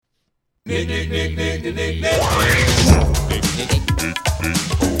Kick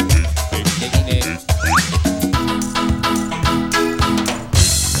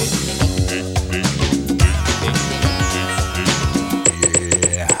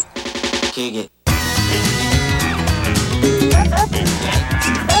it.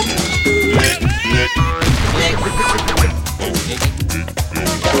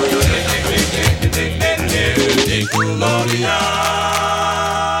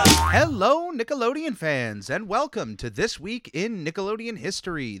 Hello, Nickelodeon fans, and welcome to This Week in Nickelodeon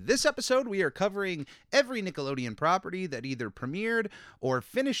History. This episode, we are covering every Nickelodeon property that either premiered or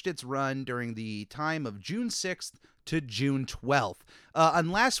finished its run during the time of June 6th to June 12th.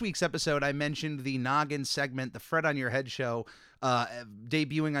 On last week's episode, I mentioned the Noggin segment, the Fred on Your Head show,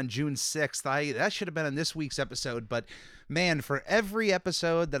 debuting on June 6th. That should have been on this week's episode, but man, for every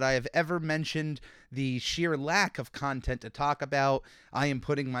episode that I have ever mentioned the sheer lack of content to talk about, I am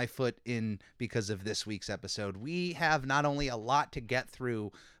putting my foot in because of this week's episode. We have not only a lot to get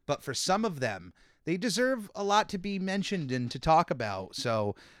through, but for some of them, they deserve a lot to be mentioned and to talk about.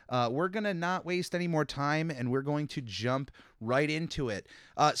 So we're going to not waste any more time, and we're going to jump right into it.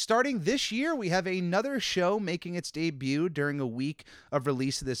 Starting this year, we have another show making its debut during a week of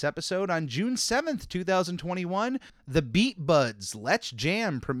release of this episode. On June 7th, 2021, The Beat Buds Let's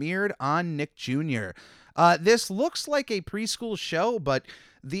Jam premiered on Nick Jr. This looks like a preschool show, but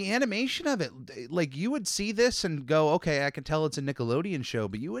the animation of it, like, you would see this and go, okay, I can tell it's a Nickelodeon show,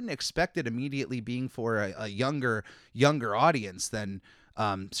 but you wouldn't expect it immediately being for a younger audience than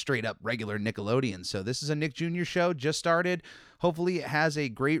straight up regular Nickelodeon. So this is a Nick Jr. show, just started. Hopefully it has a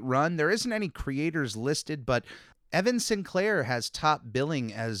great run. There isn't any creators listed, but Evan Sinclair has top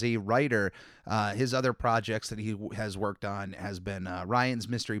billing as a writer. His other projects that he has worked on has been Ryan's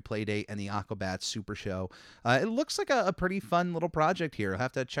Mystery Playdate and the Aquabats Super Show. It looks like a pretty fun little project here. I'll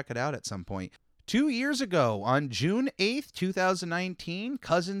have to check it out at some point. 2 years ago, on June 8th, 2019,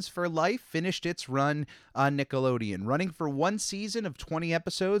 Cousins for Life finished its run on Nickelodeon. Running for one season of 20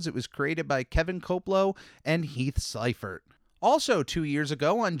 episodes, it was created by Kevin Koplo and Heath Seifert. Also 2 years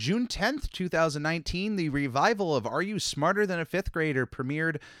ago, on June 10th, 2019, the revival of Are You Smarter Than a Fifth Grader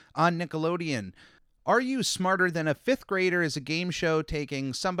premiered on Nickelodeon. Are You Smarter Than a Fifth Grader is a game show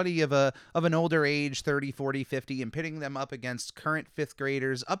taking somebody of an older age, 30, 40, 50, and pitting them up against current fifth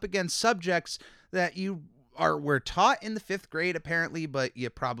graders, up against subjects that were taught in the fifth grade apparently, but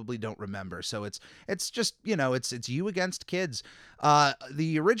you probably don't remember. So it's just, it's you against kids.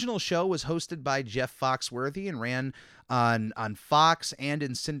 The original show was hosted by Jeff Foxworthy and ran on Fox and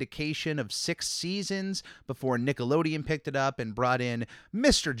in syndication of 6 seasons before Nickelodeon picked it up and brought in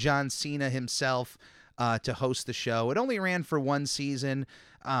Mr. John Cena himself to host the show. It only ran for one season.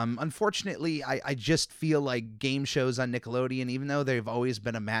 Unfortunately, I just feel like game shows on Nickelodeon, even though they've always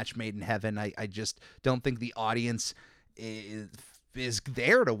been a match made in heaven, I just don't think the audience is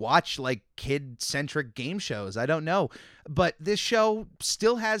there to watch like kid-centric game shows. I don't know, but this show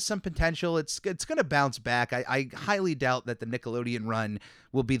still has some potential. It's going to bounce back. I highly doubt that the Nickelodeon run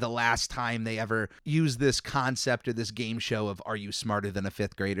will be the last time they ever use this concept or this game show of Are You Smarter Than a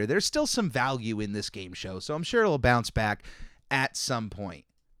Fifth Grader. There's still some value in this game show, so I'm sure it'll bounce back at some point.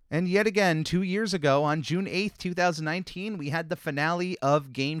 And yet again, 2 years ago, on June 8th, 2019, we had the finale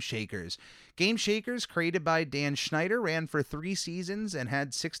of Game Shakers. Game Shakers, created by Dan Schneider, ran for 3 seasons and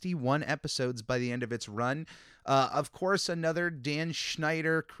had 61 episodes by the end of its run. Of course, another Dan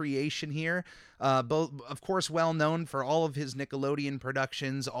Schneider creation here. Both, of course, well known for all of his Nickelodeon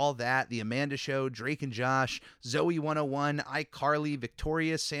productions, All That, The Amanda Show, Drake and Josh, Zoe 101, iCarly,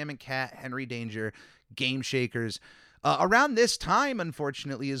 Victoria, Sam and Cat, Henry Danger, Game Shakers. Around this time,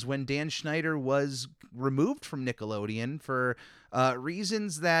 unfortunately, is when Dan Schneider was removed from Nickelodeon for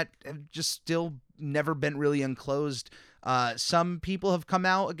reasons that have just still never been really unclosed. Some people have come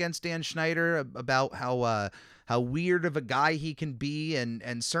out against Dan Schneider about how weird of a guy he can be,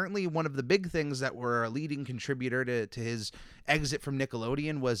 and certainly one of the big things that were a leading contributor to his exit from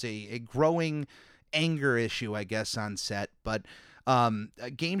Nickelodeon was a growing anger issue, I guess, on set. But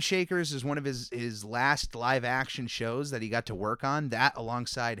Game Shakers is one of his last live action shows that he got to work on, that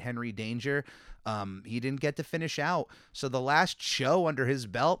alongside Henry Danger. He didn't get to finish out. So the last show under his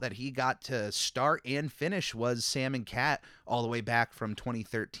belt that he got to start and finish was Sam and Cat, all the way back from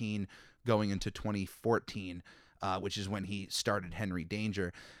 2013 going into 2014. Which is when he started Henry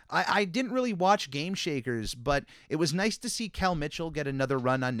Danger. I didn't really watch Game Shakers, but it was nice to see Kel Mitchell get another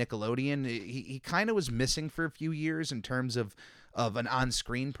run on Nickelodeon. He kind of was missing for a few years in terms of an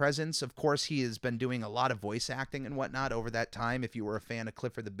on-screen presence. Of course, he has been doing a lot of voice acting and whatnot over that time. If you were a fan of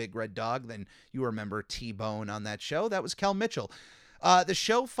Clifford the Big Red Dog, then you remember T-Bone on that show. That was Kel Mitchell. The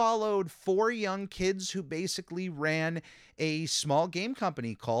show followed 4 young kids who basically ran a small game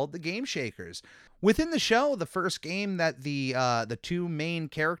company called the Game Shakers. Within the show, the first game that the 2 main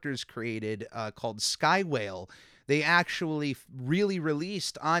characters created, called Sky Whale, they actually really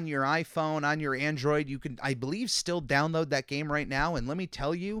released on your iPhone, on your Android. You can, I believe, still download that game right now. And let me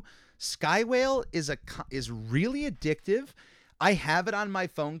tell you, Sky Whale is really addictive. I have it on my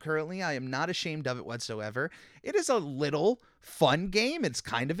phone currently. I am not ashamed of it whatsoever. It is a little fun game. It's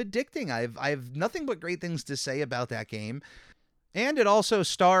kind of addicting. I have nothing but great things to say about that game. And it also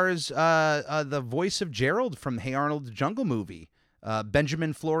stars the voice of Gerald from Hey Arnold the Jungle Movie,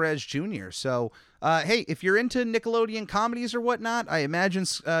 Benjamin Flores Jr. So, hey, if you're into Nickelodeon comedies or whatnot, I imagine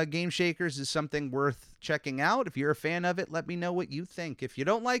Game Shakers is something worth checking out. If you're a fan of it, let me know what you think. If you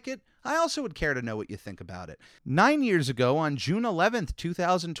don't like it, I also would care to know what you think about it. 9 years ago, on June 11th,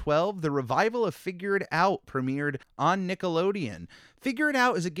 2012, the revival of Figure It Out premiered on Nickelodeon. Figure It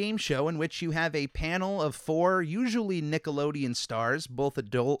Out is a game show in which you have a panel of 4, usually Nickelodeon stars, both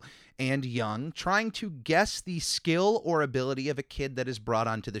adult and young, trying to guess the skill or ability of a kid that is brought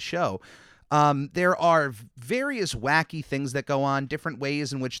onto the show. There are various wacky things that go on, different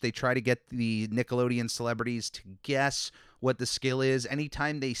ways in which they try to get the Nickelodeon celebrities to guess what the skill is.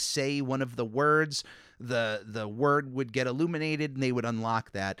 Anytime they say one of the words, the word would get illuminated and they would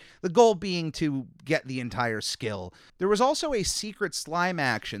unlock that. The goal being to get the entire skill. There was also a secret slime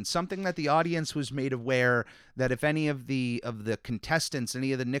action, something that the audience was made aware that if any of the contestants,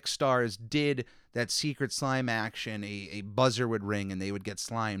 any of the Nick stars did that secret slime action, a buzzer would ring and they would get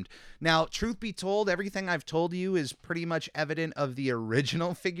slimed. Now, truth be told, everything I've told you is pretty much evident of the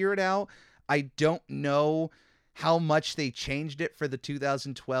original Figure It Out. I don't know how much they changed it for the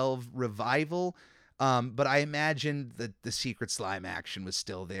 2012 revival, but I imagine that the secret slime action was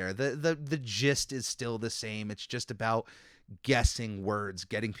still there. The gist is still the same. It's just about guessing words,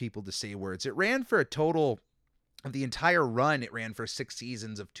 getting people to say words. It ran for a total of the entire run. It ran for 6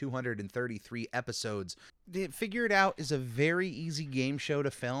 seasons of 233 episodes. Figure It Out is a very easy game show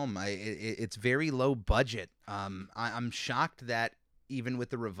to film. It's very low budget. I'm shocked that even with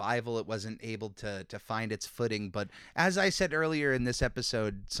the revival, it wasn't able to find its footing. But as I said earlier in this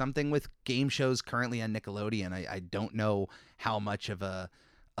episode, something with game shows currently on Nickelodeon, I don't know how much of a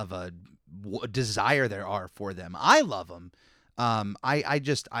desire there are for them. I love them.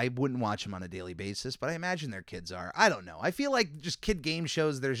 I wouldn't watch them on a daily basis, but I imagine their kids are. I don't know. I feel like just kid game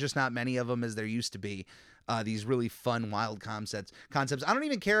shows, there's just not many of them as there used to be. These really fun, wild concepts. I don't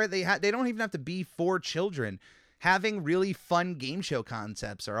even care. They don't even have to be for children. Having really fun game show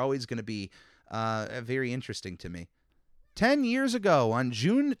concepts are always going to be very interesting to me. 10 years ago, on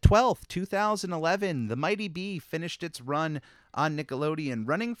June 12th, 2011, The Mighty Bee finished its run on Nickelodeon.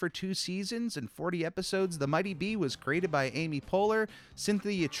 Running for 2 seasons and 40 episodes, The Mighty Bee was created by Amy Poehler,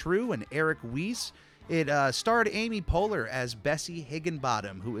 Cynthia True, and Eric Weiss. It starred Amy Poehler as Bessie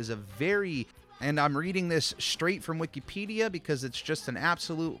Higginbottom, who is a very... And I'm reading this straight from Wikipedia because it's just an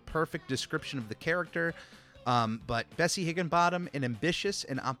absolute perfect description of the character. But Bessie Higginbottom, an ambitious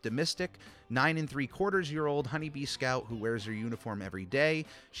and optimistic 9 3/4-year-old honeybee scout who wears her uniform every day.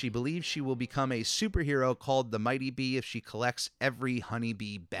 She believes she will become a superhero called the Mighty Bee if she collects every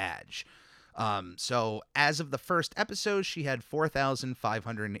honeybee badge. So as of the first episode, she had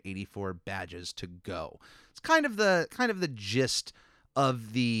 4,584 badges to go. It's kind of the gist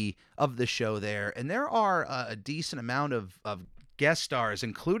of the show there, and there are a decent amount of guest stars,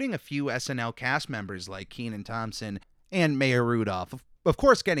 including a few SNL cast members like Kenan Thompson and Maya Rudolph. Of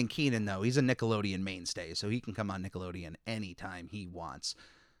course, getting Kenan, though, he's a Nickelodeon mainstay, so he can come on Nickelodeon anytime he wants.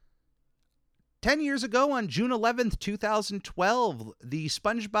 10 years ago, on June 11th, 2012, the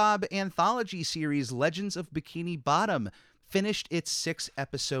SpongeBob anthology series Legends of Bikini Bottom finished its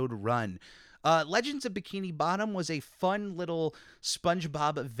 6-episode run. Legends of Bikini Bottom was a fun little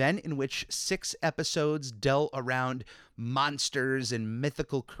SpongeBob event in which 6 episodes dealt around monsters and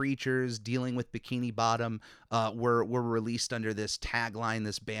mythical creatures dealing with Bikini Bottom. Were released under this tagline,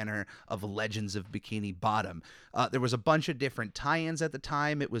 this banner of Legends of Bikini Bottom. There was a bunch of different tie-ins at the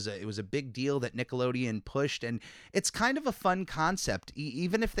time. It was a big deal that Nickelodeon pushed, and it's kind of a fun concept.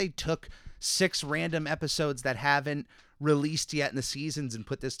 Even if they took 6 random episodes that haven't released yet in the seasons and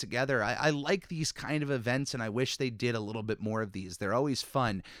put this together, I like these kind of events, and I wish they did a little bit more of these. They're always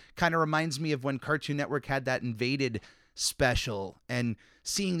fun. Kind of reminds me of when Cartoon Network had that Invaded special, and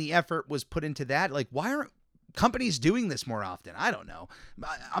seeing the effort was put into that. Like, why aren't companies doing this more often? I don't know.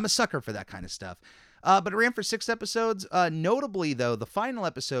 I'm a sucker for that kind of stuff. But it ran for 6 episodes. Notably, though, the final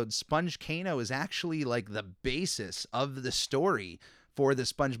episode, Sponge Kano, is actually like the basis of the story for the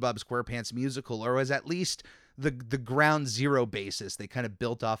SpongeBob SquarePants musical, or was at least the ground zero basis. They kind of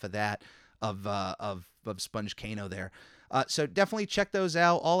built off of that of Sponge Kano there. So definitely check those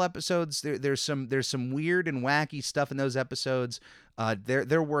out. All episodes, there's some weird and wacky stuff in those episodes.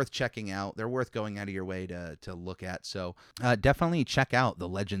 They're worth checking out. They're worth going out of your way to look at. So definitely check out The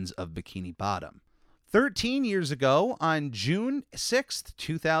Legends of Bikini Bottom. 13 years ago, on June 6th,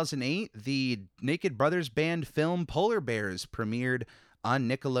 2008, the Naked Brothers Band film Polar Bears premiered on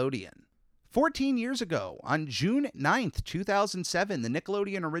Nickelodeon. 14 years ago, on June 9th, 2007, the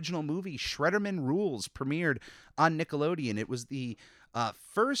Nickelodeon original movie Shredderman Rules premiered on Nickelodeon. It was the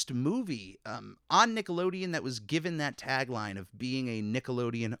first movie on Nickelodeon that was given that tagline of being a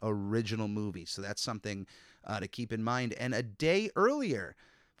Nickelodeon original movie. So that's something to keep in mind. And a day earlier,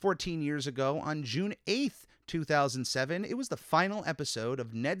 14 years ago, on June 8th, 2007, it was the final episode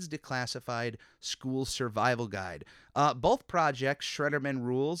of Ned's Declassified School Survival Guide. Both projects, Shredderman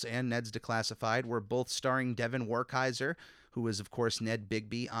Rules and Ned's Declassified, were both starring Devin Werkheiser, who was, of course, Ned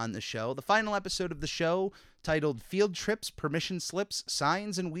Bigby on the show. The final episode of the show, titled Field Trips, Permission Slips,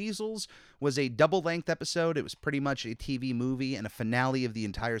 Signs, and Weasels, was a double-length episode. It was pretty much a TV movie and a finale of the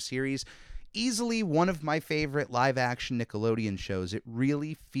entire series. Easily one of my favorite live-action Nickelodeon shows. It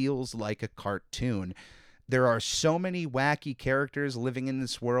really feels like a cartoon. There are so many wacky characters living in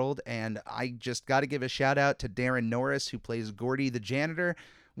this world, and I just got to give a shout out to Darren Norris, who plays Gordy the janitor.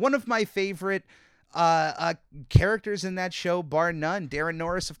 One of my favorite characters in that show, bar none. Darren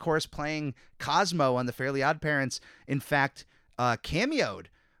Norris, of course, playing Cosmo on The Fairly OddParents. In fact, cameoed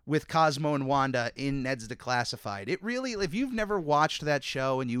with Cosmo and Wanda in Ned's Declassified. It really, if you've never watched that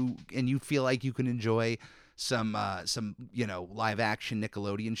show and you feel like you can enjoy some live action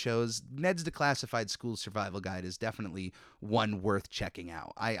Nickelodeon shows, Ned's Declassified School Survival Guide is definitely one worth checking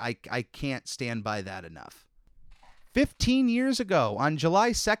out. I can't stand by that enough. 15 years ago, on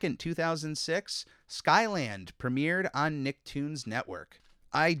July 2nd, 2006, Skyland premiered on Nicktoons Network.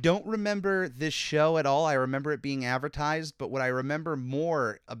 I don't remember this show at all. I remember it being advertised, but what I remember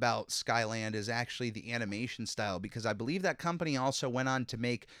more about Skyland is actually the animation style, because I believe that company also went on to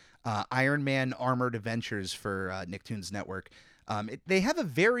make Iron Man Armored Adventures for Nicktoons Network. They have a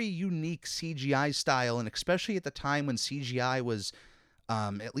very unique CGI style, and especially at the time when CGI was,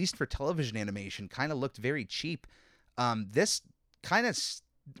 at least for television animation, kind of looked very cheap. This kind of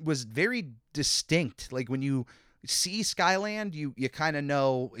was very distinct. Like when you see Skyland, you kind of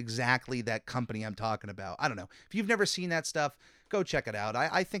know exactly that company I'm talking about. I don't know. If you've never seen that stuff, go check it out.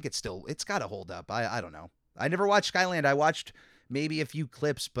 I think it's got to hold up. I don't know. I never watched Skyland. I watched maybe a few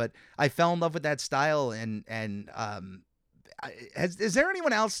clips, but I fell in love with that style. And is there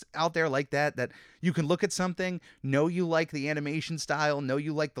anyone else out there like that you can look at something, know you like the animation style, know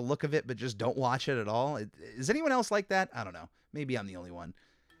you like the look of it, but just don't watch it at all? Is anyone else like that? I don't know. Maybe I'm the only one.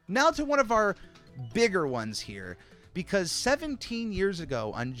 Now to one of our bigger ones here, because 17 years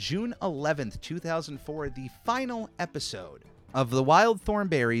ago, on June 11th, 2004, the final episode of The Wild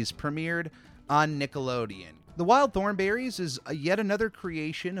Thornberrys premiered on Nickelodeon. The Wild Thornberrys is yet another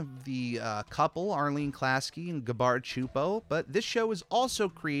creation of the couple, Arlene Klasky and Gabar Chupo, but this show is also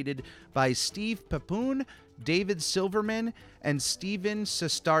created by Steve Papoon, David Silverman, and Steven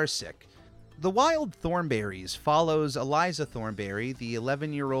Sestarsik. The Wild Thornberrys follows Eliza Thornberry, the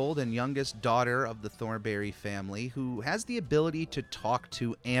 11-year-old and youngest daughter of the Thornberry family, who has the ability to talk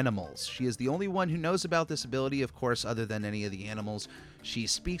to animals. She is the only one who knows about this ability, of course, other than any of the animals she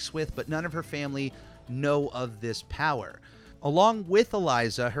speaks with, but none of her family know of this power. Along with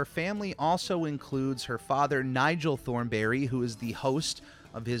Eliza, her family also includes her father, Nigel Thornberry, who is the host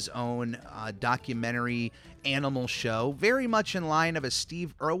of his own documentary animal show, very much in line of a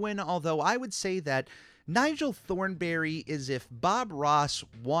Steve Irwin, although I would say that Nigel Thornberry is if Bob Ross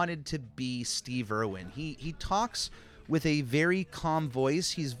wanted to be Steve Irwin. He talks with a very calm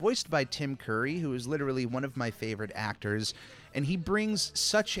voice. He's voiced by Tim Curry, who is literally one of my favorite actors, and he brings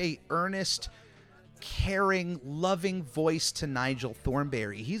such a earnest, caring, loving voice to Nigel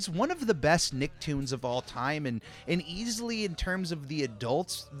Thornberry. He's one of the best Nicktoons of all time, and easily, in terms of the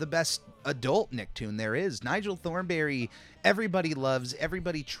adults, the best adult Nicktoon there is. Nigel Thornberry, everybody loves,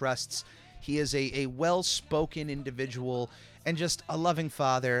 everybody trusts. He is a well-spoken individual and just a loving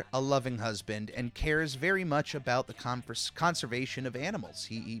father, a loving husband, and cares very much about the conservation of animals.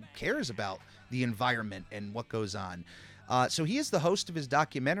 He cares about the environment and what goes on. So he is the host of his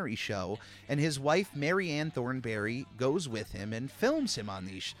documentary show, and his wife, Mary Ann Thornberry, goes with him and films him on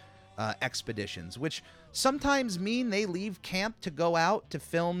these expeditions, which sometimes mean they leave camp to go out to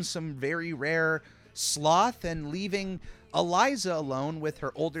film some very rare Sloth and leaving Eliza alone with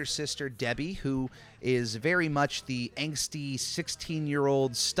her older sister, Debbie, who is very much the angsty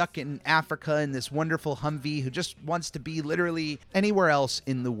 16-year-old stuck in Africa in this wonderful Humvee who just wants to be literally anywhere else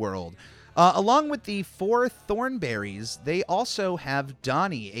in the world. Along with the 4 Thornberrys, they also have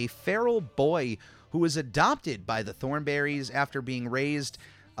Donnie, a feral boy who was adopted by the Thornberrys after being raised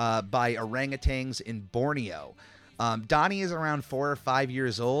by orangutans in Borneo. Donnie is around 4 or 5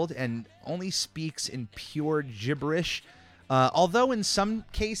 years old and only speaks in pure gibberish, although in some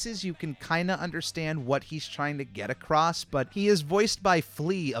cases you can kind of understand what he's trying to get across. But he is voiced by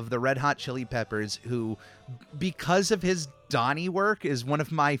Flea of the Red Hot Chili Peppers, who, because of his Donnie work, is one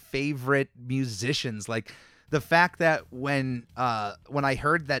of my favorite musicians. Like, the fact that when I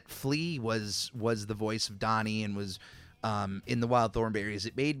heard that Flea was the voice of Donnie and was in the Wild Thornberrys,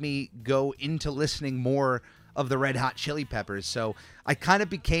 it made me go into listening more of the Red Hot Chili Peppers. So I kind of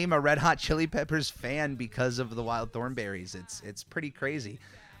became a Red Hot Chili Peppers fan because of the Wild Thornberrys. It's pretty crazy.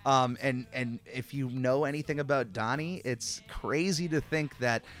 And if you know anything about Donnie, it's crazy to think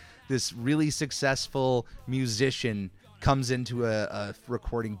that this really successful musician comes into a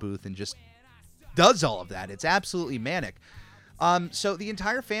recording booth and just does all of that. It's absolutely manic. So the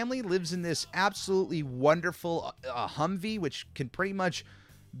entire family lives in this absolutely wonderful Humvee, which can pretty much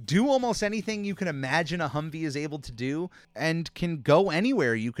do almost anything you can imagine a Humvee is able to do, and can go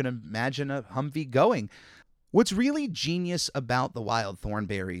anywhere you can imagine a Humvee going. What's really genius about the Wild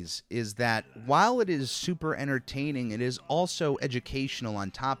Thornberrys is that while it is super entertaining, it is also educational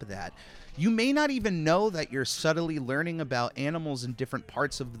on top of that. You may not even know that you're subtly learning about animals in different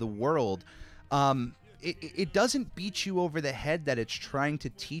parts of the world. It doesn't beat you over the head that it's trying to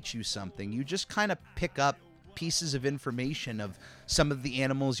teach you something. You just kind of pick up pieces of information of some of the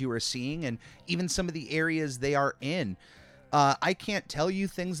animals you are seeing and even some of the areas they are in. I can't tell you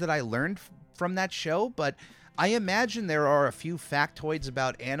things that I learned from that show, but I imagine there are a few factoids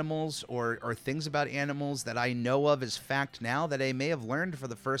about animals or things about animals that I know of as fact now that I may have learned for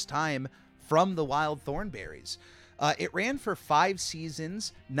the first time from the Wild Thornberrys. It ran for 5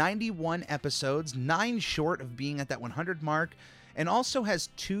 seasons, 91 episodes, 9 short of being at that 100 mark, and also has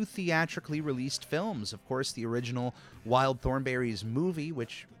 2 theatrically released films. Of course, the original Wild Thornberrys movie,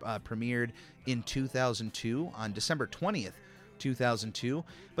 which premiered in 2002 on December 20th, 2002.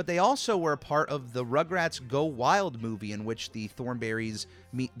 But they also were a part of the Rugrats Go Wild movie, in which the Thornberrys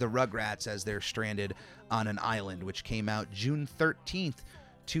meet the Rugrats as they're stranded on an island, which came out June 13th,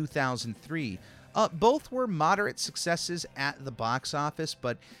 2003. Both were moderate successes at the box office,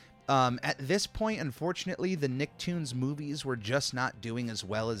 but at this point, unfortunately, the Nicktoons movies were just not doing as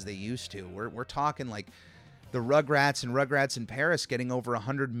well as they used to. We're talking like the Rugrats and Rugrats in Paris getting over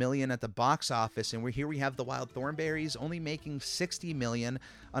 $100 million at the box office, and we have the Wild Thornberrys only making $60 million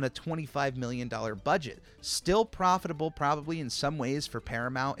on a $25 million budget. Still profitable, probably in some ways, for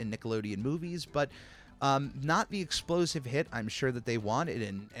Paramount and Nickelodeon movies, but not the explosive hit I'm sure that they wanted,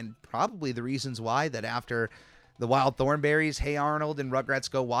 and probably the reasons why that after the Wild Thornberrys, Hey Arnold, and Rugrats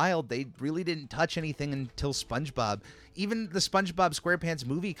Go Wild, they really didn't touch anything until SpongeBob. Even the SpongeBob SquarePants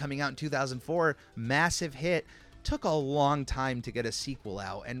movie coming out in 2004, massive hit, took a long time to get a sequel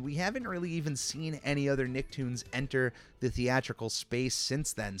out, and we haven't really even seen any other Nicktoons enter the theatrical space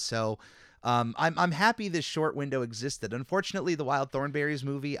since then. So I'm happy this short window existed. Unfortunately, the Wild Thornberrys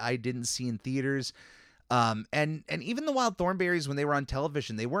movie I didn't see in theaters. And even the Wild Thornberrys, when they were on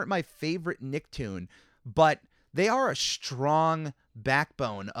television, they weren't my favorite Nicktoon, but they are a strong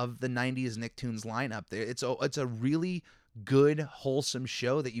backbone of the 90s Nicktoons lineup. It's a really good, wholesome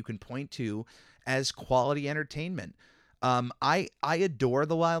show that you can point to as quality entertainment. I adore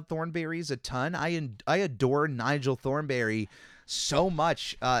the Wild Thornberrys a ton. I adore Nigel Thornberry so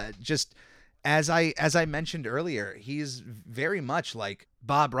much. Just as I mentioned earlier, he's very much like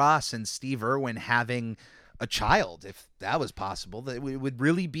Bob Ross and Steve Irwin having a child, if that was possible. That it would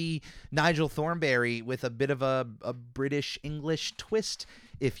really be Nigel Thornberry with a bit of a British English twist,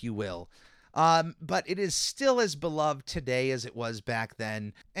 if you will. But it is still as beloved today as it was back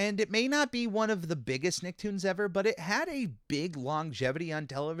then. And it may not be one of the biggest Nicktoons ever, but it had a big longevity on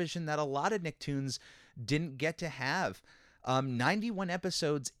television that a lot of Nicktoons didn't get to have. 91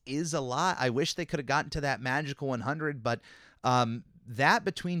 episodes is a lot. I wish they could have gotten to that magical 100, but that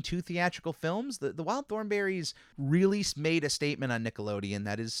between 2 theatrical films, the Wild Thornberrys really made a statement on Nickelodeon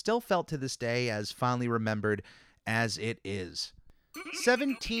that is still felt to this day as fondly remembered as it is.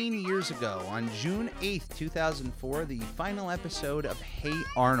 17 years ago, on June 8th, 2004, the final episode of Hey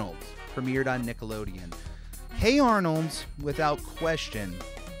Arnold premiered on Nickelodeon. Hey Arnold, without question,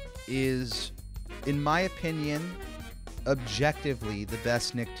 is, in my opinion, objectively the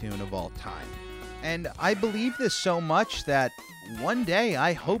best Nicktoon of all time. And I believe this so much that one day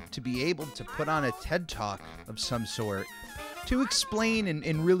I hope to be able to put on a TED Talk of some sort to explain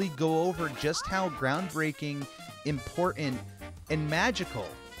and really go over just how groundbreaking, important, and magical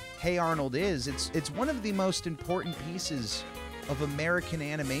Hey Arnold is. It's one of the most important pieces of American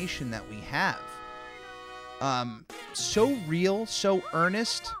animation that we have. So real, so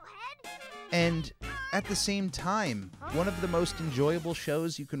earnest, and at the same time, one of the most enjoyable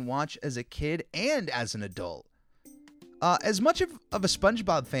shows you can watch as a kid and as an adult. As much of a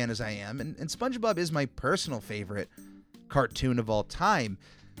SpongeBob fan as I am, and SpongeBob is my personal favorite cartoon of all time,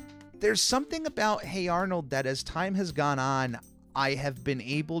 there's something about Hey Arnold that as time has gone on, I have been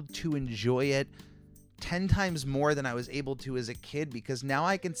able to enjoy it 10 times more than I was able to as a kid, because now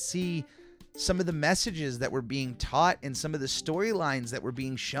I can see some of the messages that were being taught and some of the storylines that were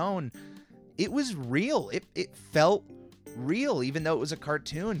being shown. It was real. It felt real, even though it was a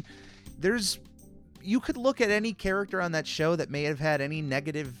cartoon. You could look at any character on that show that may have had any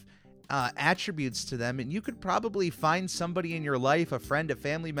negative attributes to them, and you could probably find somebody in your life, a friend, a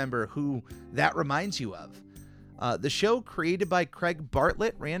family member, who that reminds you of. The show, created by Craig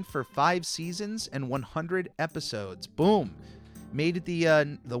Bartlett, ran for 5 seasons and 100 episodes. Boom. Made it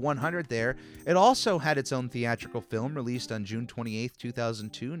the 100 there. It also had its own theatrical film released on June 28th,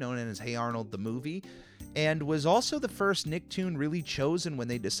 2002, known as Hey Arnold the Movie, and was also the first Nicktoon really chosen when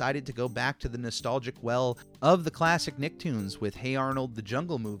they decided to go back to the nostalgic well of the classic Nicktoons with Hey Arnold the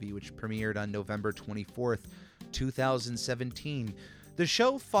Jungle Movie, which premiered on November 24th, 2017. The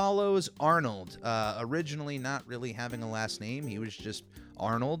show follows Arnold, originally not really having a last name. He was just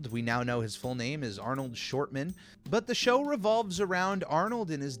Arnold. We now know his full name is Arnold Shortman. But the show revolves around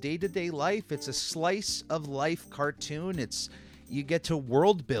Arnold in his day-to-day life. It's a slice of life cartoon. You get to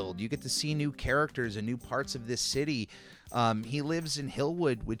world build. You get to see new characters and new parts of this city. He lives in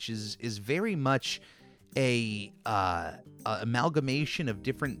Hillwood, which is very much a amalgamation of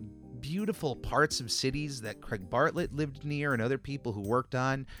different beautiful parts of cities that Craig Bartlett lived near and other people who worked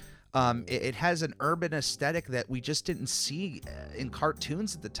on. It has an urban aesthetic that we just didn't see in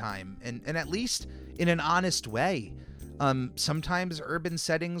cartoons at the time, and at least in an honest way. Sometimes urban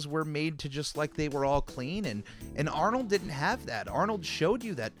settings were made to just like they were all clean, and Arnold didn't have that. Arnold showed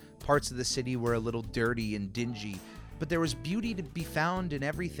you that parts of the city were a little dirty and dingy, but there was beauty to be found in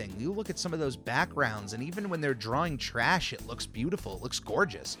everything. You look at some of those backgrounds, and even when they're drawing trash, it looks beautiful. It looks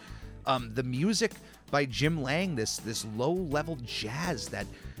gorgeous. The music by Jim Lang, this low-level jazz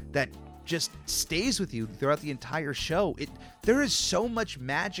that just stays with you throughout the entire show. There is so much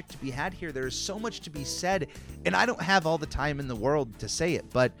magic to be had here. There is so much to be said, and I don't have all the time in the world to say it,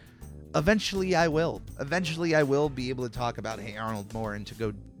 but eventually I will. Eventually I will be able to talk about Hey Arnold more and to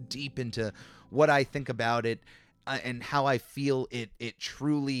go deep into what I think about it and how I feel it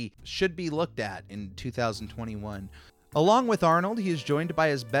truly should be looked at in 2021. Along with Arnold, he is joined by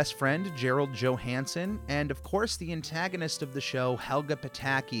his best friend, Gerald Johansson, and of course the antagonist of the show, Helga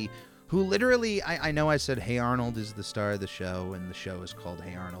Pataki, who literally, I know I said Hey Arnold is the star of the show, and the show is called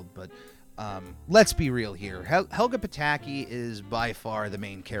Hey Arnold, but let's be real here. Helga Pataki is by far the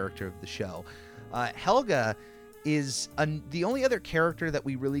main character of the show. Helga is the only other character that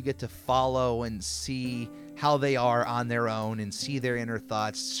we really get to follow and see how they are on their own and see their inner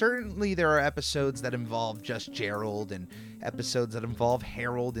thoughts. Certainly there are episodes that involve just Gerald and episodes that involve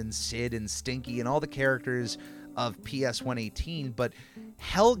Harold and Sid and Stinky and all the characters of PS 118, but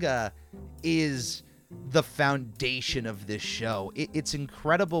Helga is the foundation of this show. It's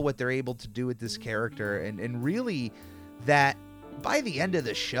incredible what they're able to do with this character, and really that by the end of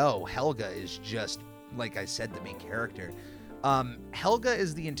the show, Helga is just, like I said, the main character. Helga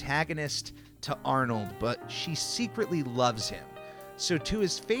is the antagonist to Arnold, but she secretly loves him. So to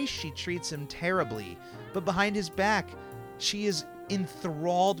his face, she treats him terribly, but behind his back, she is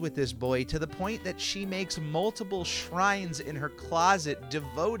enthralled with this boy to the point that she makes multiple shrines in her closet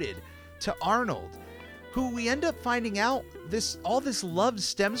devoted to Arnold, who we end up finding out all this love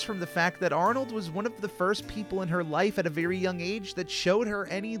stems from the fact that Arnold was one of the first people in her life at a very young age that showed her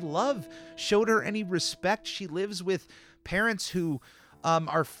any love, showed her any respect. She lives with parents who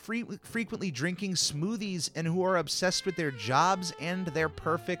are frequently drinking smoothies and who are obsessed with their jobs and their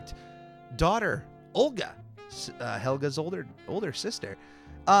perfect daughter, Olga, Helga's older sister.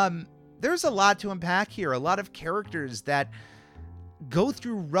 There's a lot to unpack here, a lot of characters that go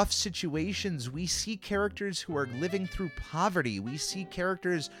through rough situations. We see characters who are living through poverty. We see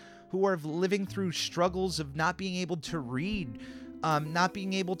characters who are living through struggles of not being able to read, not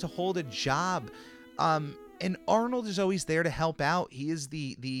being able to hold a job. And Arnold is always there to help out. He is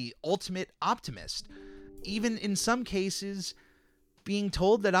the ultimate optimist. Even in some cases, being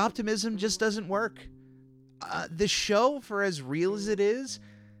told that optimism just doesn't work. The show, for as real as it is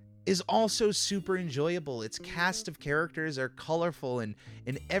also super enjoyable. Its cast of characters are colorful, and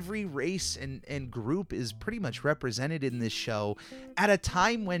every race and group is pretty much represented in this show at a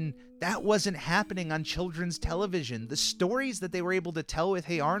time when that wasn't happening on children's television. The stories that they were able to tell with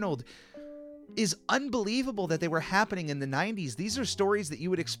Hey Arnold is unbelievable that they were happening in the 90s. These are stories that you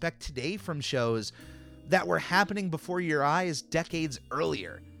would expect today from shows that were happening before your eyes decades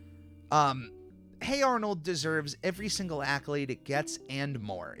earlier. Hey Arnold deserves every single accolade it gets and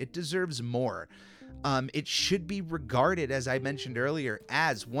more. It deserves more. It should be regarded, as I mentioned earlier,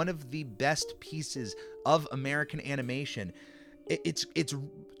 as one of the best pieces of American animation. It's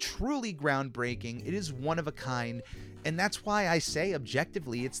truly groundbreaking. It is one of a kind, and that's why I say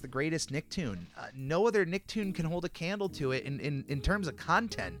objectively it's the greatest Nicktoon. No other Nicktoon can hold a candle to it in terms of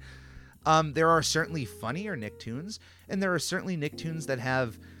content. There are certainly funnier Nicktoons, and there are certainly Nicktoons that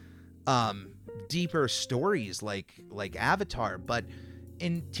have deeper stories like Avatar, but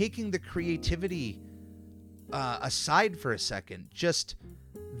in taking the creativity aside for a second, just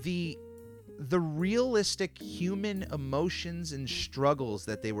the realistic human emotions and struggles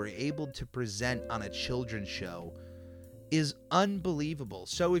that they were able to present on a children's show is unbelievable.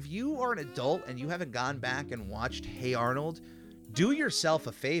 So if you are an adult and you haven't gone back and watched Hey Arnold, do yourself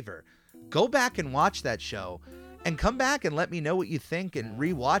a favor. Go back and watch that show and come back and let me know what you think and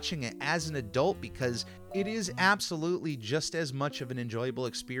rewatching it as an adult, because it is absolutely just as much of an enjoyable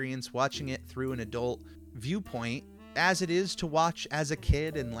experience watching it through an adult viewpoint as it is to watch as a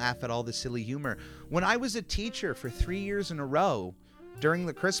kid and laugh at all the silly humor. When I was a teacher for 3 years in a row during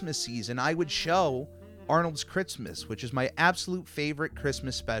the Christmas season, I would show Arnold's Christmas, which is my absolute favorite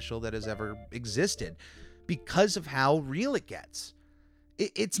Christmas special that has ever existed, because of how real it gets.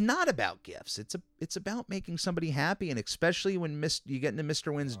 It's not about gifts. It's about making somebody happy, and especially when you get into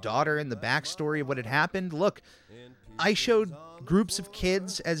Mr. Wynn's daughter and the backstory of what had happened. Look, I showed groups of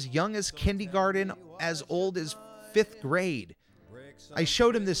kids as young as kindergarten, as old as 5th grade. I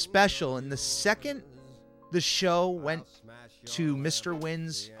showed him this special, and the second the show went to Mr.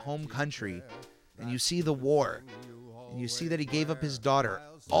 Wynn's home country, and you see the war, and you see that he gave up his daughter,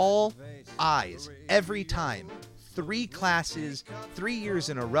 all eyes, every time. 3 classes, 3 years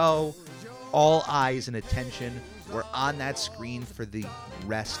in a row, all eyes and attention were on that screen for the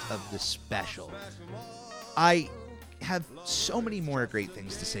rest of the special. I have so many more great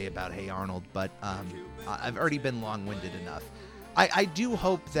things to say about Hey Arnold, but I've already been long-winded enough. I do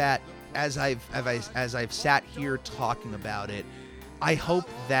hope that as I've sat here talking about it, I hope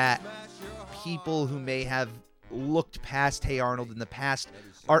that people who may have looked past Hey Arnold in the past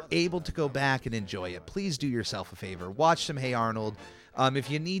are able to go back and enjoy it. Please do yourself a favor. Watch some Hey Arnold. If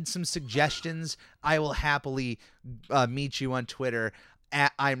you need some suggestions, I will happily meet you on Twitter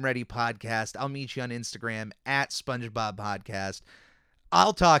at I'm Ready Podcast. I'll meet you on Instagram at SpongeBob Podcast.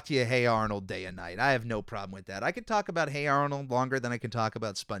 I'll talk to you Hey Arnold day and night. I have no problem with that. I could talk about Hey Arnold longer than I can talk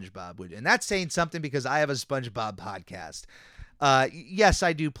about SpongeBob. And that's saying something, because I have a SpongeBob podcast. Yes,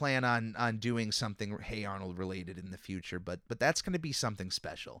 I do plan on doing something Hey Arnold related in the future, but that's going to be something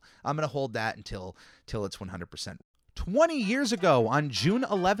special. I'm going to hold that until it's 100%. 20 years ago, on June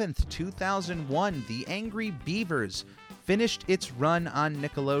 11th, 2001, The Angry Beavers finished its run on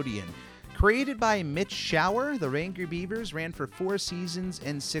Nickelodeon. Created by Mitch Schauer, The Angry Beavers ran for 4 seasons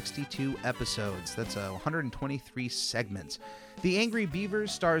and 62 episodes. That's 123 segments. The Angry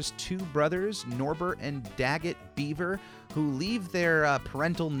Beavers stars 2 brothers, Norbert and Daggett Beaver, who leave their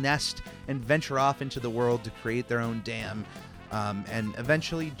parental nest and venture off into the world to create their own dam, and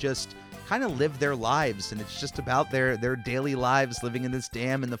eventually just kind of live their lives. And it's just about their daily lives living in this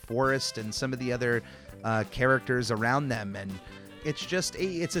dam in the forest and some of the other characters around them. And it's just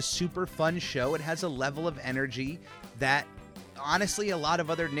it's a super fun show. It has a level of energy that honestly a lot of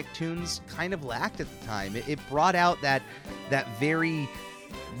other Nicktoons kind of lacked at the time. It brought out that very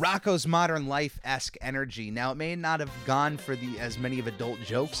Rocko's Modern Life-esque energy. Now, it may not have gone for as many of adult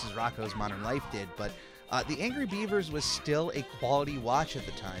jokes as Rocko's Modern Life did, but The Angry Beavers was still a quality watch at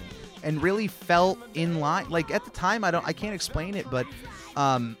the time and really felt in line. Like, at the time, I can't explain it, but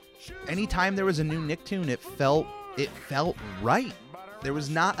anytime there was a new Nicktoon, it felt right. There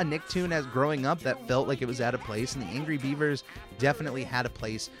was not a Nicktoon as growing up that felt like it was out of place, and The Angry Beavers definitely had a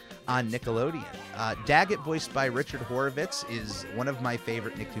place on Nickelodeon. Daggett, voiced by Richard Horowitz, is one of my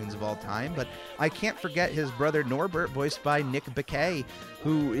favorite Nicktoons of all time, but I can't forget his brother Norbert, voiced by Nick Bakay,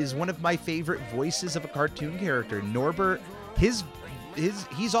 who is one of my favorite voices of a cartoon character. Norbert, he's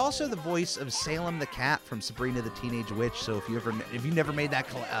also the voice of Salem the Cat from Sabrina the Teenage Witch, so if you never made that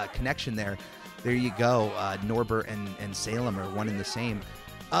connection there, There you go. Norbert and Salem are one and the same.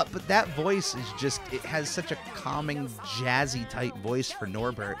 But that voice is just, it has such a calming, jazzy type voice for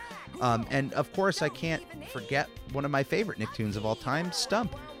Norbert. And of course, I can't forget one of my favorite Nicktoons of all time,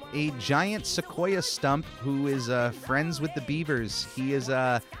 Stump. A giant sequoia stump who is friends with the beavers.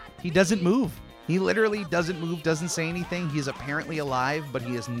 He doesn't move. He literally doesn't move, doesn't say anything. He is apparently alive, but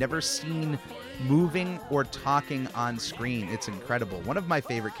he is never seen moving or talking on screen. It's incredible. One of my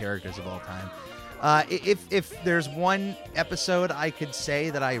favorite characters of all time. If there's one episode I could say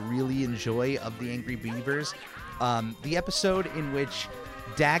that I really enjoy of the Angry Beavers, the episode in which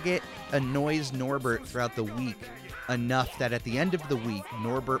Daggett annoys Norbert throughout the week enough that at the end of the week,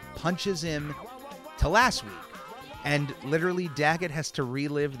 Norbert punches him to last week. And literally, Daggett has to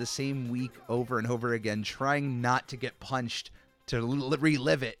relive the same week over and over again, trying not to get punched to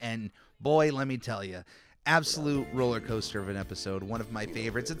relive it. And boy, let me tell you, absolute roller coaster of an episode. One of my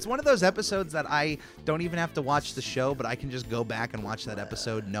favorites. It's one of those episodes that I don't even have to watch the show, but I can just go back and watch that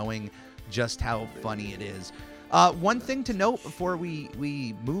episode knowing just how funny it is. One thing to note before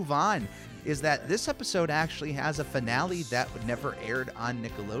we move on is that this episode actually has a finale that never aired on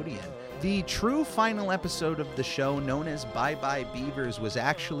Nickelodeon. The true final episode of the show, known as Bye Bye Beavers, was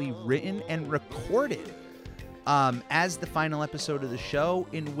actually written and recorded as the final episode of the show,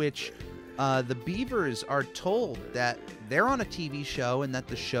 in which the Beavers are told that they're on a TV show and that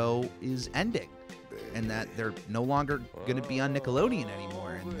the show is ending and that they're no longer going to be on Nickelodeon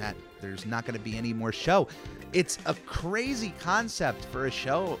anymore and that there's not going to be any more show. It's a crazy concept for a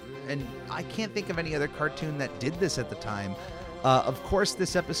show, and I can't think of any other cartoon that did this at the time. Of course,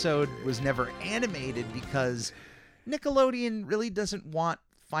 this episode was never animated because Nickelodeon really doesn't want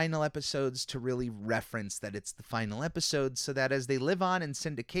final episodes to really reference that it's the final episode, so that as they live on in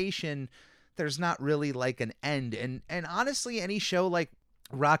syndication, there's not really like an end. And honestly, any show like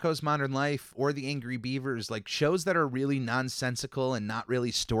Rocko's Modern Life or The Angry Beavers, like shows that are really nonsensical and not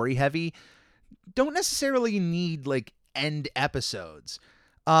really story heavy, don't necessarily need like end episodes.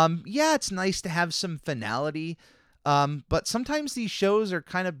 Yeah, it's nice to have some finality. But sometimes these shows are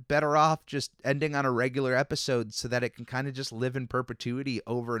kind of better off just ending on a regular episode so that it can kind of just live in perpetuity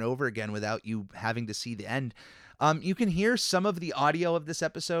over and over again without you having to see the end. You can hear some of the audio of this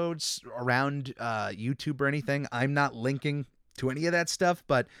episode around YouTube or anything. I'm not linking to any of that stuff,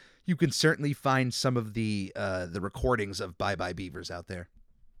 but you can certainly find some of the recordings of Bye Bye Beavers out there.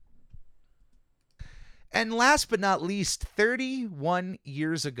 And last but not least, 31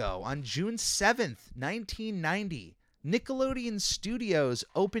 years ago, on June 7th, 1990, Nickelodeon Studios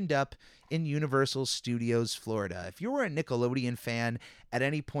opened up in Universal Studios, Florida. If you were a Nickelodeon fan at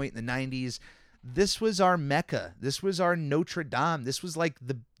any point in the 90s, this was our Mecca. This was our Notre Dame. This was like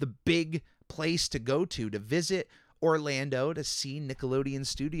the big place to go to visit Orlando, to see Nickelodeon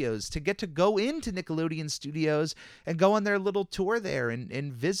Studios, to get to go into Nickelodeon Studios and go on their little tour there and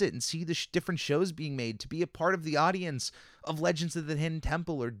visit and see the different shows being made, to be a part of the audience of Legends of the Hidden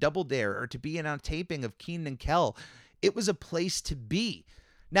Temple or Double Dare, or to be in a taping of Kenan and Kel. It was a place to be.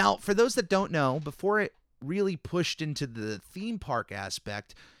 Now, for those that don't know, before it really pushed into the theme park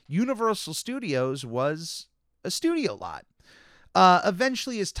aspect, Universal Studios was a studio lot.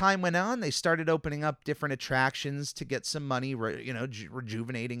 Eventually, as time went on, they started opening up different attractions to get some money,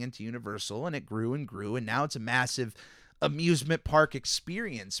 rejuvenating into Universal, and it grew and grew, and now it's a massive amusement park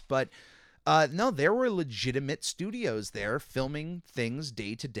experience. But no, there were legitimate studios there filming things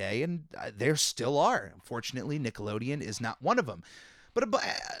day to day, and there still are. Unfortunately, Nickelodeon is not one of them. But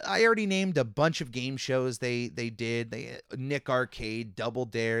I already named a bunch of game shows they did. Nick Arcade, Double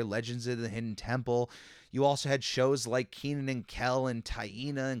Dare, Legends of the Hidden Temple. You also had shows like Kenan and Kel and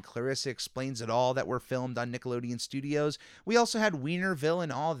Taina and Clarissa Explains It All that were filmed on Nickelodeon Studios. We also had Wienerville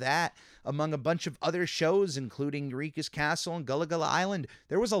and All That, among a bunch of other shows, including Eureka's Castle and Gullah Gullah Island.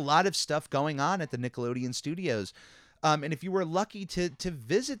 There was a lot of stuff going on at the Nickelodeon Studios. And if you were lucky to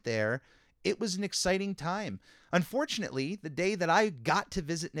visit there, it was an exciting time. Unfortunately, the day that I got to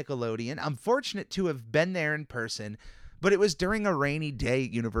visit Nickelodeon, I'm fortunate to have been there in person, but it was during a rainy day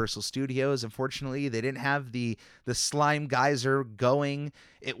at Universal Studios. Unfortunately, they didn't have the slime geyser going.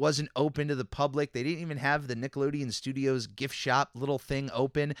 It wasn't open to the public. They didn't even have the Nickelodeon Studios gift shop little thing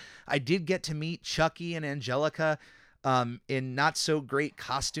open. I did get to meet Chucky and Angelica in not so great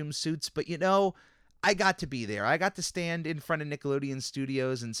costume suits, but I got to be there. I got to stand in front of Nickelodeon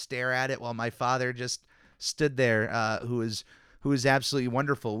Studios and stare at it while my father just stood there, who is absolutely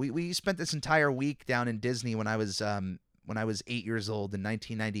wonderful. We spent this entire week down in Disney when I was 8 years old in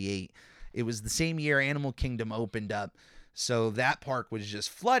 1998. It was the same year Animal Kingdom opened up. So that park was just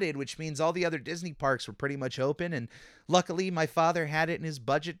flooded, which means all the other Disney parks were pretty much open. And luckily, my father had it in his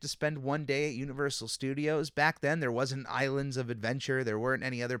budget to spend one day at Universal Studios. Back then, there wasn't Islands of Adventure. There weren't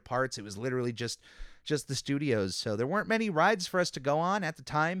any other parts. It was literally just the studios. So there weren't many rides for us to go on at the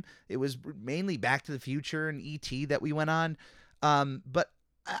time. It was mainly Back to the Future and E.T. that we went on. But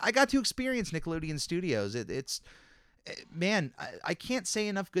I got to experience Nickelodeon Studios. It's man, I can't say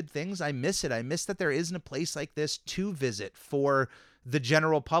enough good things. I miss it. I miss that there isn't a place like this to visit for the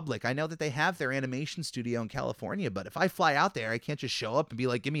general public. I know that they have their animation studio in California, but if I fly out there, I can't just show up and be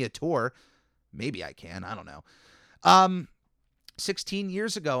like, give me a tour. Maybe I can. I don't know. 16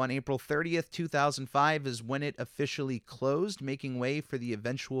 years ago, on April 30th, 2005, is when it officially closed, making way for the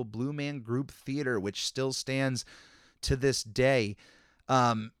eventual Blue Man Group Theater, which still stands to this day.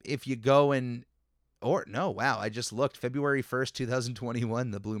 If you go and wow, I just looked. February 1st,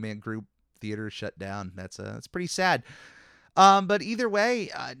 2021, the Blue Man Group Theater shut down. That's pretty sad. But either way,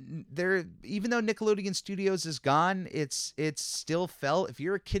 even though Nickelodeon Studios is gone, it's still felt. If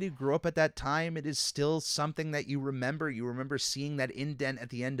you're a kid who grew up at that time, it is still something that you remember. You remember seeing that indent at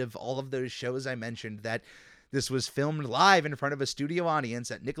the end of all of those shows I mentioned, that this was filmed live in front of a studio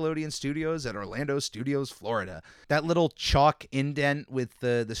audience at Nickelodeon Studios at Orlando Studios, Florida. That little chalk indent with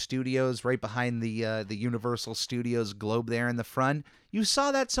the studios right behind the Universal Studios globe there in the front. You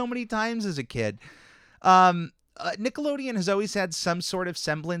saw that so many times as a kid. Nickelodeon has always had some sort of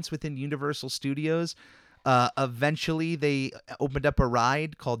semblance within Universal Studios. Eventually, they opened up a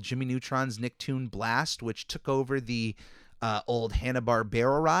ride called Jimmy Neutron's Nicktoon Blast, which took over the old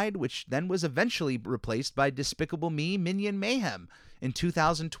Hanna-Barbera ride, which then was eventually replaced by Despicable Me Minion Mayhem in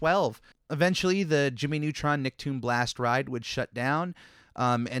 2012. Eventually, the Jimmy Neutron Nicktoon Blast ride would shut down.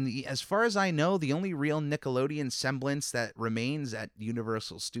 As far as I know, the only real Nickelodeon semblance that remains at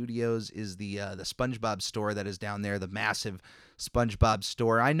Universal Studios is the SpongeBob store that is down there, the massive SpongeBob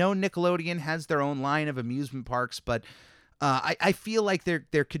store. I know Nickelodeon has their own line of amusement parks, but I feel like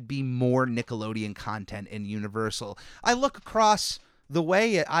there could be more Nickelodeon content in Universal. I look across the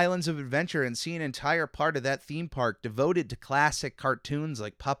way at Islands of Adventure and see an entire part of that theme park devoted to classic cartoons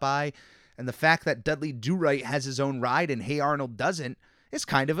like Popeye, and the fact that Dudley Do-Right has his own ride and Hey Arnold doesn't is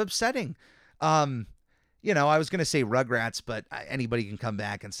kind of upsetting. I was going to say Rugrats, but anybody can come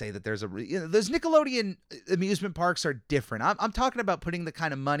back and say that those Nickelodeon amusement parks are different. I'm talking about putting the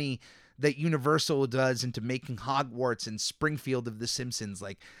kind of money that Universal does into making Hogwarts and Springfield of The Simpsons.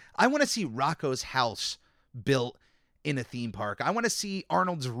 Like, I want to see Rocco's house built in a theme park. I want to see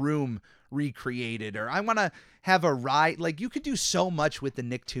Arnold's room recreated, or I want to have a ride. Like, you could do so much with the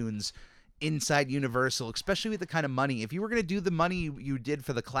Nicktoons inside Universal, especially with the kind of money. If you were going to do the money you did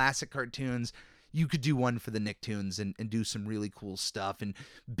for the classic cartoons, you could do one for the Nicktoons and do some really cool stuff and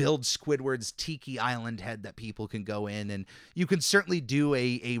build Squidward's Tiki Island head that people can go in. And you can certainly do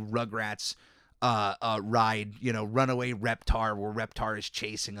a Rugrats ride, Runaway Reptar, where Reptar is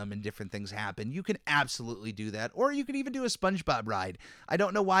chasing them and different things happen. You can absolutely do that. Or you could even do a SpongeBob ride. I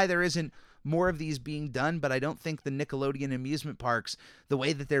don't know why there isn't more of these being done, but I don't think the Nickelodeon amusement parks, the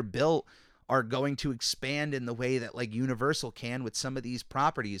way that they're built, are going to expand in the way that like Universal can with some of these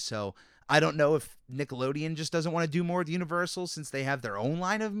properties. So I don't know if Nickelodeon just doesn't want to do more with Universal since they have their own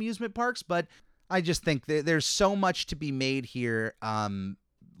line of amusement parks, but I just think there's so much to be made here.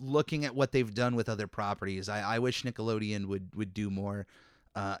 Looking at what they've done with other properties, I wish Nickelodeon would do more.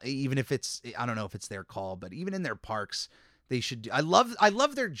 Even if I don't know if it's their call, but even in their parks, they should. I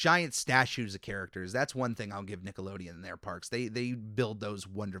love their giant statues of characters. That's one thing I'll give Nickelodeon in their parks. They build those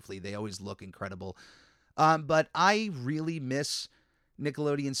wonderfully. They always look incredible. But I really miss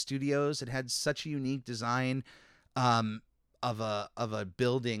Nickelodeon Studios. It had such a unique design of a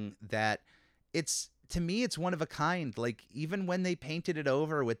building that to me it's one of a kind. Like, even when they painted it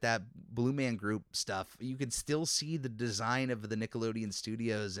over with that Blue Man Group stuff, you could still see the design of the Nickelodeon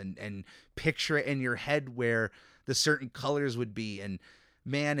Studios and picture it in your head where the certain colors would be. And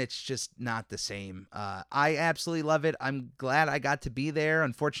man, it's just not the same. I absolutely love it. I'm glad I got to be there.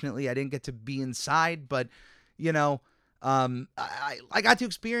 Unfortunately, I didn't get to be inside, but I got to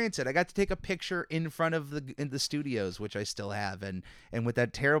experience it. I got to take a picture in front of the studios, which I still have, and with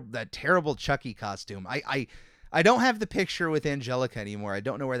that terrible Chucky costume. I don't have the picture with Angelica anymore. I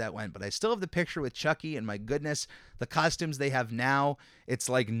don't know where that went, but I still have the picture with Chucky, and my goodness, the costumes they have now, it's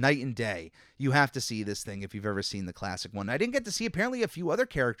like night and day. You have to see this thing if you've ever seen the classic one. I didn't get to see, apparently a few other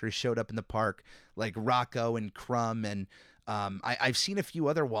characters showed up in the park, like Rocco and Crumb and I've seen a few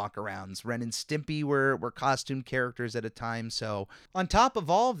other walkarounds. Ren and Stimpy were costume characters at a time. So on top of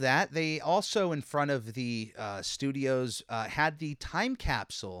all of that, they also in front of the studios had the time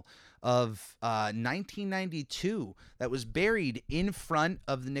capsule of 1992 that was buried in front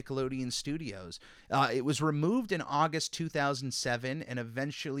of the Nickelodeon studios. It was removed in August 2007 and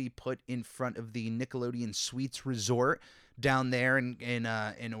eventually put in front of the Nickelodeon Suites Resort down there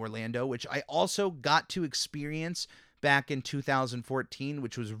in Orlando, which I also got to experience back in 2014,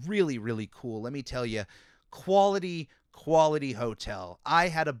 which was really, really cool. Let me tell you, quality hotel. I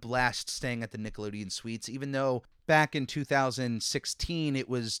had a blast staying at the Nickelodeon Suites, even though back in 2016 it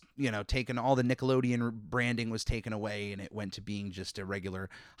was, taken, all the Nickelodeon branding was taken away and it went to being just a regular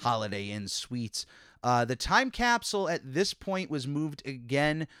Holiday Inn Suites. The time capsule at this point was moved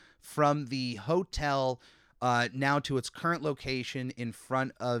again from the hotel now to its current location in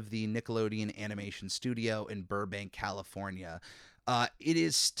front of the Nickelodeon Animation Studio in Burbank, California. It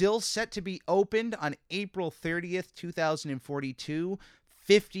is still set to be opened on April 30th, 2042,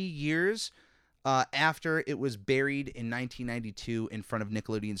 50 years after it was buried in 1992 in front of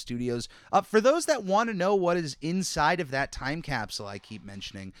Nickelodeon Studios. For those that want to know what is inside of that time capsule I keep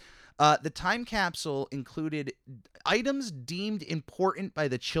mentioning, the time capsule included items deemed important by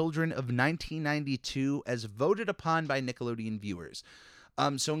the children of 1992 as voted upon by Nickelodeon viewers.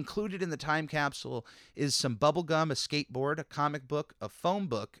 So included in the time capsule is some bubblegum, a skateboard, a comic book, a phone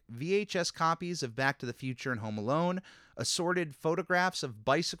book, VHS copies of Back to the Future and Home Alone, assorted photographs of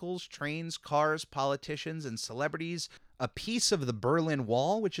bicycles, trains, cars, politicians, and celebrities, a piece of the Berlin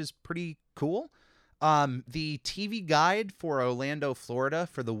Wall, which is pretty cool, the TV guide for Orlando, Florida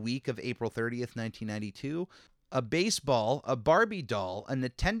for the week of April 30th, 1992, a baseball, a Barbie doll, a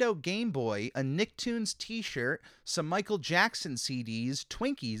Nintendo Game Boy, a Nicktoons t-shirt, some Michael Jackson CDs,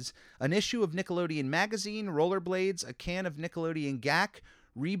 Twinkies, an issue of Nickelodeon magazine, rollerblades, a can of Nickelodeon GAC,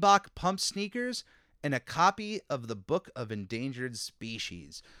 Reebok pump sneakers, and a copy of the Book of Endangered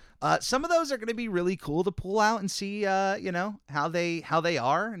Species. Some of those are going to be really cool to pull out and see, how they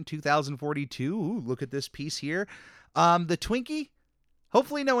are in 2042. Ooh, look at this piece here. The Twinkie,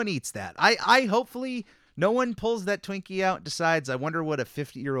 hopefully no one eats that. I hopefully no one pulls that Twinkie out and decides, I wonder what a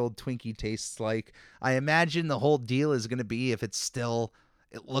 50-year-old Twinkie tastes like. I imagine the whole deal is going to be if it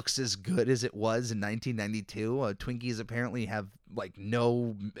looks as good as it was in 1992. Twinkies apparently have like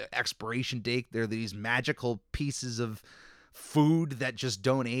no expiration date. They're these magical pieces of food that just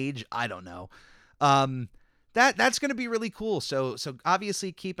don't age. I don't know. That's going to be really cool. So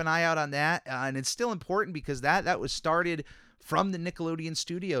obviously keep an eye out on that. And it's still important because that was started from the Nickelodeon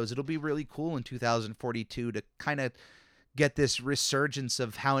studios. It'll be really cool in 2042 to kind of get this resurgence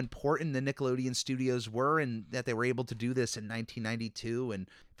of how important the Nickelodeon studios were and that they were able to do this in 1992. And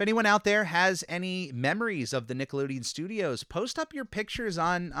if anyone out there has any memories of the Nickelodeon studios, post up your pictures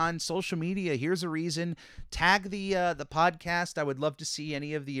on social media. Here's a reason. Tag the podcast. I would love to see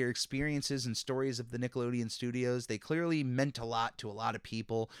any of your experiences and stories of the Nickelodeon studios. They clearly meant a lot to a lot of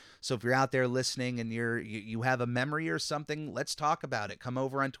people. So if you're out there listening and you have a memory or something, let's talk about it. Come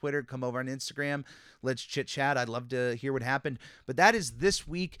over on Twitter, come over on Instagram. Let's chit chat. I'd love to hear what happened. But that is this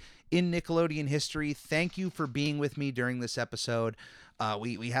week in Nickelodeon history. Thank you for being with me during this episode.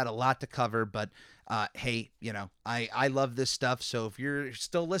 We had a lot to cover, but hey, I love this stuff. So if you're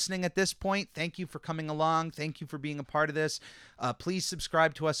still listening at this point, thank you for coming along. Thank you for being a part of this. Please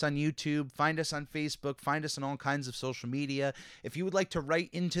subscribe to us on YouTube. Find us on Facebook. Find us on all kinds of social media. If you would like to write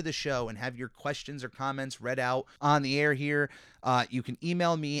into the show and have your questions or comments read out on the air here, you can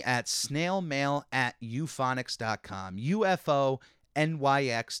email me at snailmail@uphonics.com.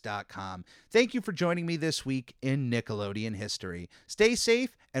 UFONYX.com. Thank you for joining me this week in Nickelodeon history. Stay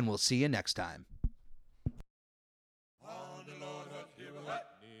safe, and we'll see you next time. On the Lord,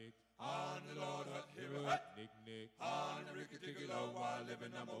 Nick. On the Lord, Nick. On the Ricky Ticky Low, while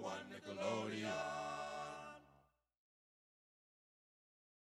living #1 Nickelodeon.